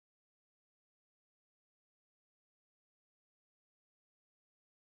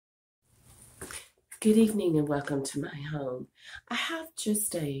Good evening and welcome to my home. I have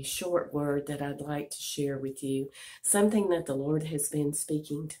just a short word that I'd like to share with you, something that the Lord has been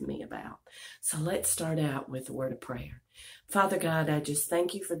speaking to me about. So let's start out with a word of prayer. Father God, I just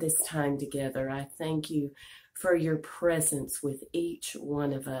thank you for this time together. I thank you for your presence with each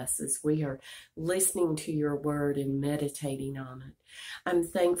one of us as we are listening to your word and meditating on it. I'm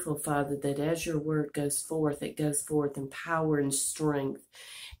thankful, Father, that as your word goes forth, it goes forth in power and strength.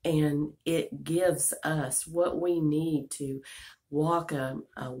 And it gives us what we need to walk a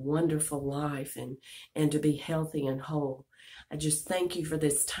wonderful life and to be healthy and whole. I just thank you for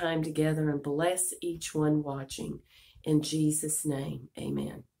this time together and bless each one watching. In Jesus' name,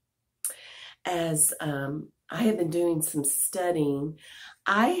 amen. As I have been doing some studying,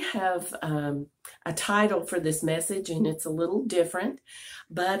 I have a title for this message, and it's a little different,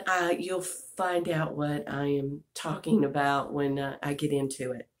 but you'll find out what I am talking about when I get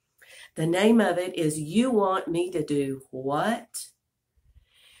into it. The name of it is You Want Me to Do What?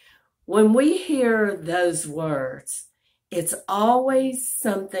 When we hear those words, it's always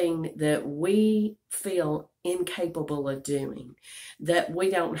something that we feel incapable of doing, that we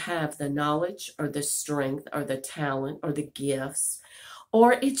don't have the knowledge or the strength or the talent or the gifts,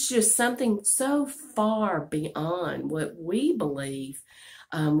 or it's just something so far beyond what we believe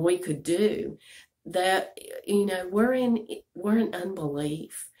we could do, that we're in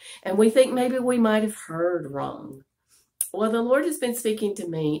unbelief, and we think maybe we might have heard wrong. Well, the Lord has been speaking to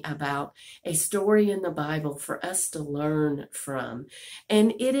me about a story in the Bible for us to learn from,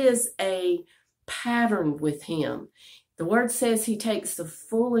 and it is a pattern with him. The word says he takes the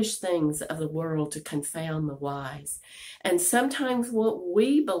foolish things of the world to confound the wise, and sometimes what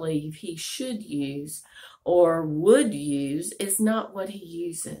we believe he should use or would use is not what he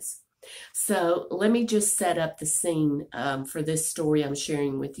uses. So let me just set up the scene for this story I'm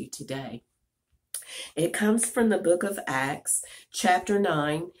sharing with you today. It comes from the book of Acts, chapter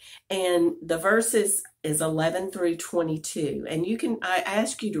 9, and the verses is 11 through 22. And I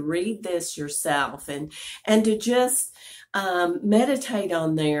ask you to read this yourself and to just meditate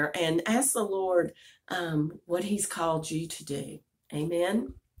on there and ask the Lord what he's called you to do.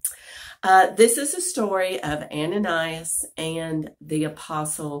 Amen. This is a story of Ananias and the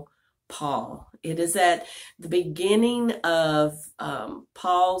apostle Paul. It is at the beginning of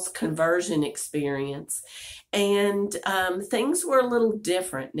Paul's conversion experience, and things were a little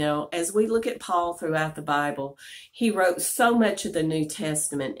different. Now, as we look at Paul throughout the Bible, he wrote so much of the New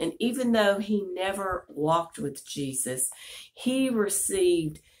Testament, and even though he never walked with Jesus, he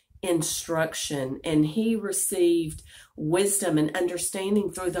received instruction and he received wisdom and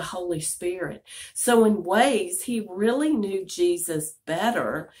understanding through the Holy Spirit. So in ways, he really knew Jesus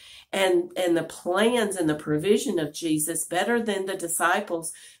better and the plans and the provision of Jesus better than the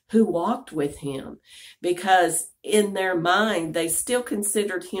disciples who walked with him, because in their mind, they still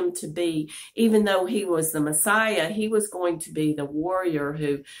considered him to be, even though he was the Messiah, he was going to be the warrior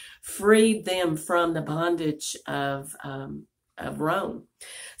who freed them from the bondage of Rome.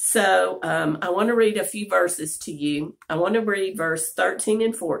 So I want to read a few verses to you. I want to read verse 13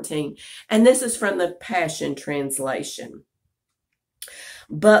 and 14, and this is from the Passion Translation.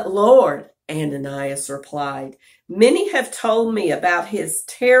 But Lord, Ananias replied, many have told me about his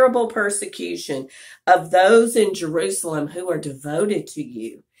terrible persecution of those in Jerusalem who are devoted to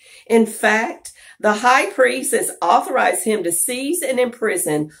you. In fact, the high priest has authorized him to seize and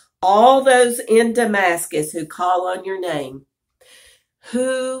imprison all those in Damascus who call on your name.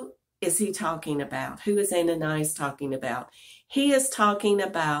 Who is he talking about? Who is Ananias talking about? He is talking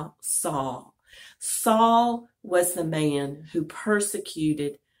about Saul. Saul was the man who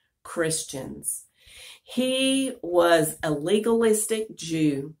persecuted Christians. He was a legalistic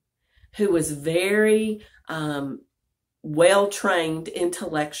Jew who was very well-trained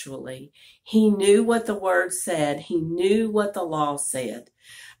intellectually. He knew what the word said. He knew what the law said,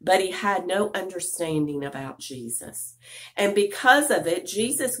 but he had no understanding about Jesus. And because of it,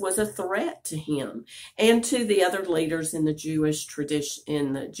 Jesus was a threat to him and to the other leaders in the Jewish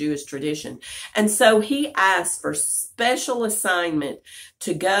tradition. And so he asked for special assignment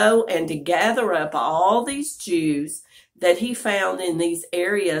to go and to gather up all these Jews that he found in these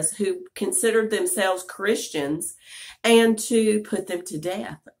areas who considered themselves Christians, and to put them to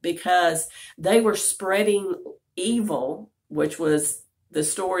death because they were spreading evil, which was the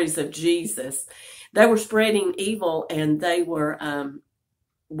stories of Jesus. They were spreading evil, and they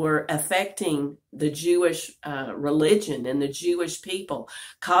were affecting the Jewish religion and the Jewish people,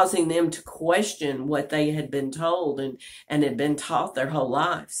 causing them to question what they had been told and had been taught their whole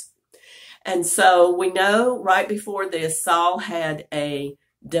lives. And so we know right before this, Saul had a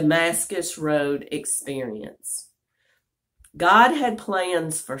Damascus Road experience. God had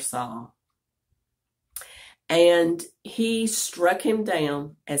plans for Saul, and he struck him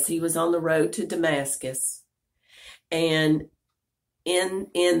down as he was on the road to Damascus. And in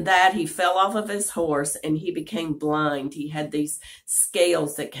that, he fell off of his horse and he became blind. He had these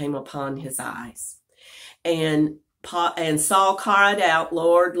scales that came upon his eyes. And Saul cried out,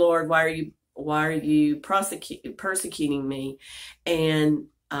 "Lord, Lord, why are you persecuting me?" And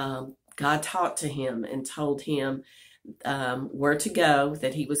God talked to him and told him where to go,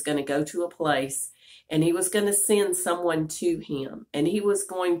 that he was going to go to a place and he was going to send someone to him, and he was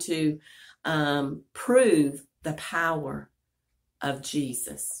going to prove the power of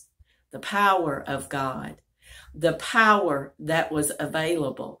Jesus, the power of God, the power that was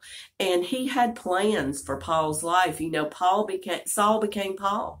available. And he had plans for Paul's life. You know, Saul became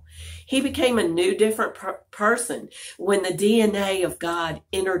Paul. He became a new, different person when the DNA of God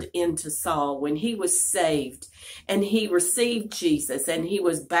entered into Saul, when he was saved and he received Jesus and he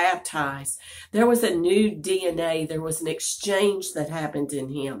was baptized. There was a new DNA. There was an exchange that happened in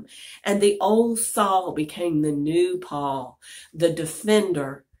him. And the old Saul became the new Paul, the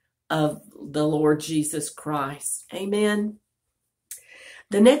defender of the Lord Jesus Christ. Amen.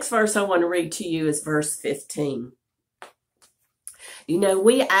 The next verse I want to read to you is verse 15. You know,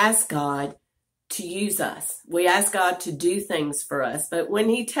 we ask God to use us. We ask God to do things for us. But when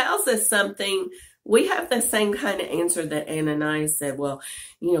he tells us something, we have the same kind of answer that Ananias said. Well,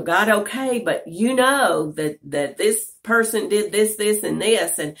 you know, God, okay, but you know that this person did this, this, and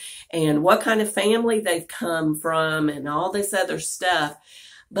this, and what kind of family they've come from and all this other stuff.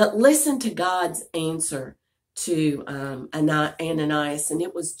 But listen to God's answer to Ananias, and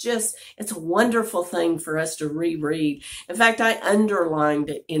it's a wonderful thing for us to reread. In fact, I underlined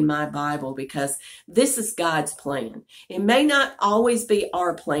it in my Bible because this is God's plan. It may not always be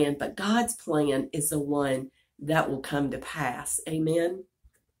our plan, but God's plan is the one that will come to pass. Amen.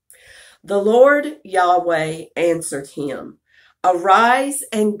 The Lord Yahweh answered him, "Arise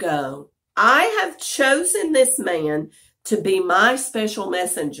and go. I have chosen this man to be my special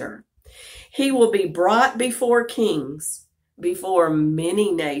messenger. He will be brought before kings, before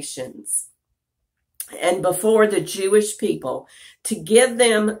many nations, and before the Jewish people, to give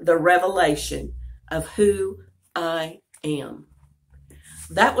them the revelation of who I am."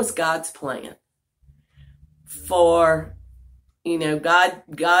 That was God's plan. For, you know,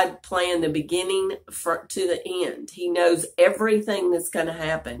 God planned the beginning to the end. He knows everything that's going to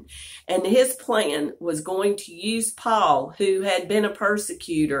happen. And his plan was going to use Paul, who had been a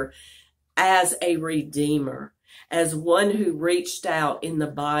persecutor, as a redeemer, as one who reached out in the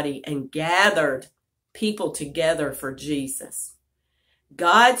body and gathered people together for Jesus.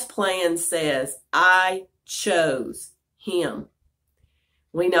 God's plan says, I chose him.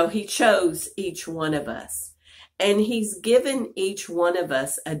 We know he chose each one of us, and he's given each one of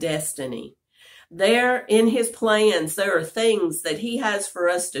us a destiny. There in his plans, there are things that he has for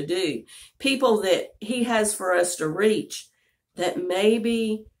us to do, people that he has for us to reach, that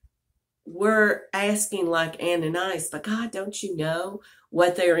maybe we're asking like Ananias, but God, don't you know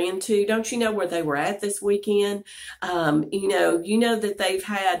what they're into? Don't you know where they were at this weekend? You know that they've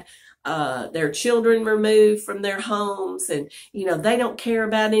had their children removed from their homes, and, you know, they don't care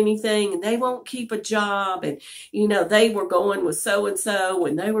about anything, and they won't keep a job, and, you know, they were going with so-and-so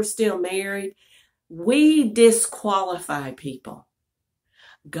when they were still married. We disqualify people.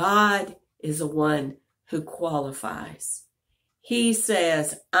 God is the one who qualifies. He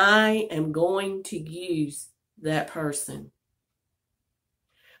says, I am going to use that person.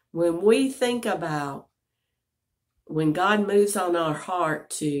 When we think about when God moves on our heart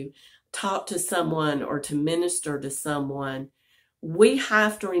to talk to someone or to minister to someone, we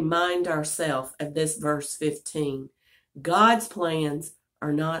have to remind ourselves of this verse 15. God's plans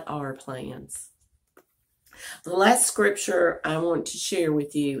are not our plans. The last scripture I want to share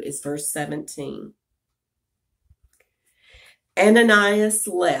with you is verse 17. Ananias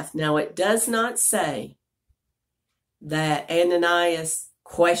left. Now, it does not say that Ananias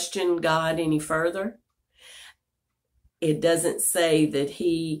questioned God any further. It doesn't say that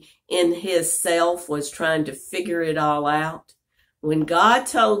he, in his self, was trying to figure it all out. When God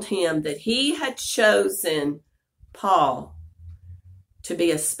told him that he had chosen Paul to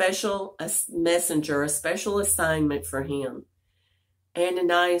be a special messenger, a special assignment for him,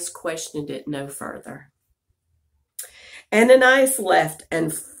 Ananias questioned it no further. Ananias left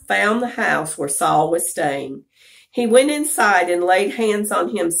and found the house where Saul was staying. He went inside and laid hands on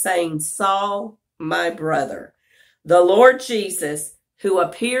him, saying, Saul, my brother, the Lord Jesus, who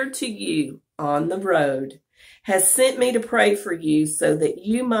appeared to you on the road, has sent me to pray for you so that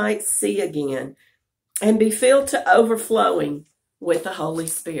you might see again and be filled to overflowing with the Holy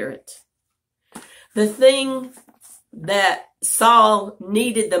Spirit. The thing that Saul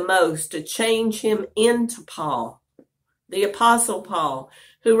needed the most to change him into Paul, the Apostle Paul,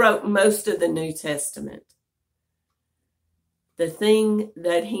 who wrote most of the New Testament, the thing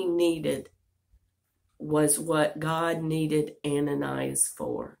that he needed was what God needed Ananias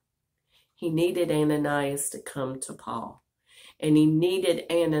for. He needed Ananias to come to Paul. And he needed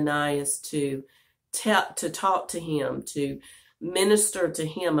Ananias to talk to him, to minister to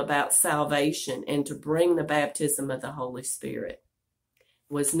him about salvation and to bring the baptism of the Holy Spirit.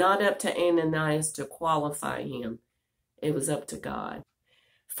 It was not up to Ananias to qualify him. It was up to God.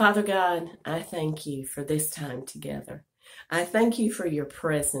 Father God, I thank you for this time together. I thank you for your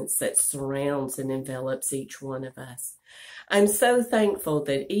presence that surrounds and envelops each one of us. I'm so thankful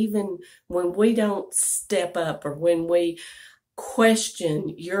that even when we don't step up or when we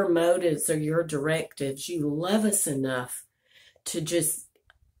question your motives or your directives, you love us enough to just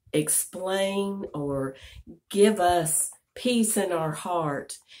explain or give us peace in our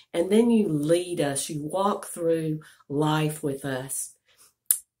heart. And then you lead us, you walk through life with us.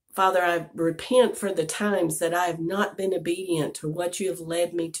 Father, I repent for the times that I have not been obedient to what you have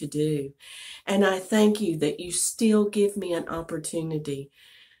led me to do. And I thank you that you still give me an opportunity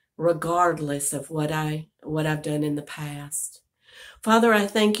regardless of what I've done in the past. Father, I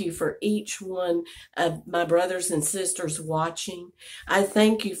thank you for each one of my brothers and sisters watching. I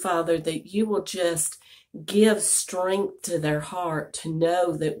thank you, Father, that you will just give strength to their heart to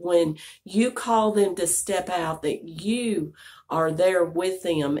know that when you call them to step out, that you are there with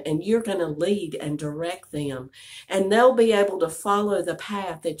them and you're going to lead and direct them. And they'll be able to follow the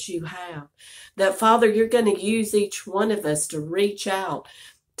path that you have. That, Father, you're going to use each one of us to reach out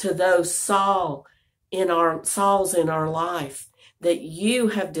to those Sauls in our life that you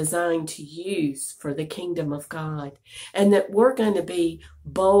have designed to use for the kingdom of God, and that we're going to be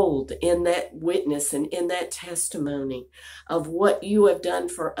bold in that witness and in that testimony of what you have done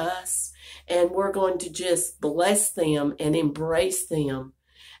for us, and we're going to just bless them and embrace them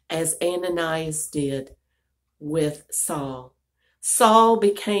as Ananias did with Saul. Saul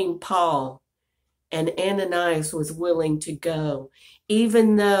became Paul, and Ananias was willing to go,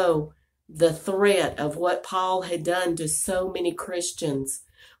 even though the threat of what Paul had done to so many Christians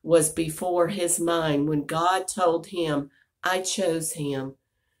was before his mind. When God told him, I chose him,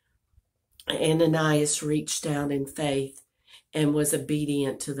 Ananias reached out in faith and was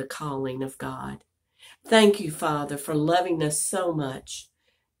obedient to the calling of God. Thank you, Father, for loving us so much.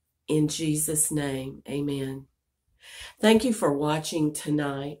 In Jesus' name, amen. Thank you for watching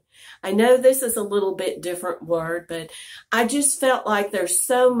tonight. I know this is a little bit different word, but I just felt like there's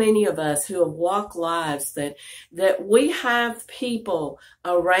so many of us who have walked lives that we have people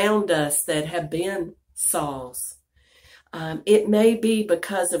around us that have been Sauls. It may be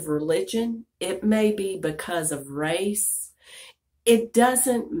because of religion. It may be because of race. It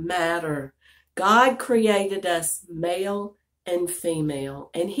doesn't matter. God created us male and female,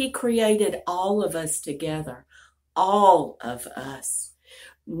 and he created all of us together. All of us.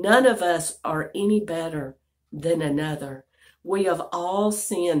 None of us are any better than another. We have all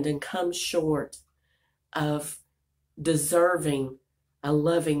sinned and come short of deserving a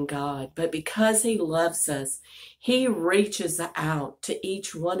loving God. But because he loves us, he reaches out to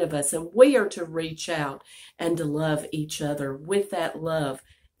each one of us, and we are to reach out and to love each other with that love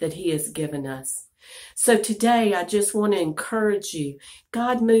that he has given us. So today, I just want to encourage you.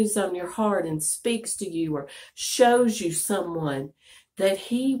 God moves on your heart and speaks to you or shows you someone that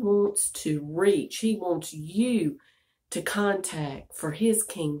he wants to reach. He wants you to contact for his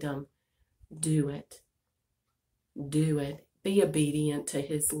kingdom. Do it. Do it. Be obedient to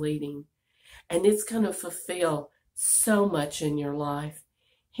his leading. And it's going to fulfill so much in your life.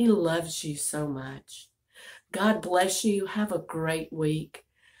 He loves you so much. God bless you. Have a great week.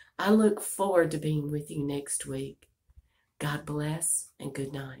 I look forward to being with you next week. God bless and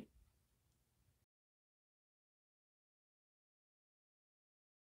good night.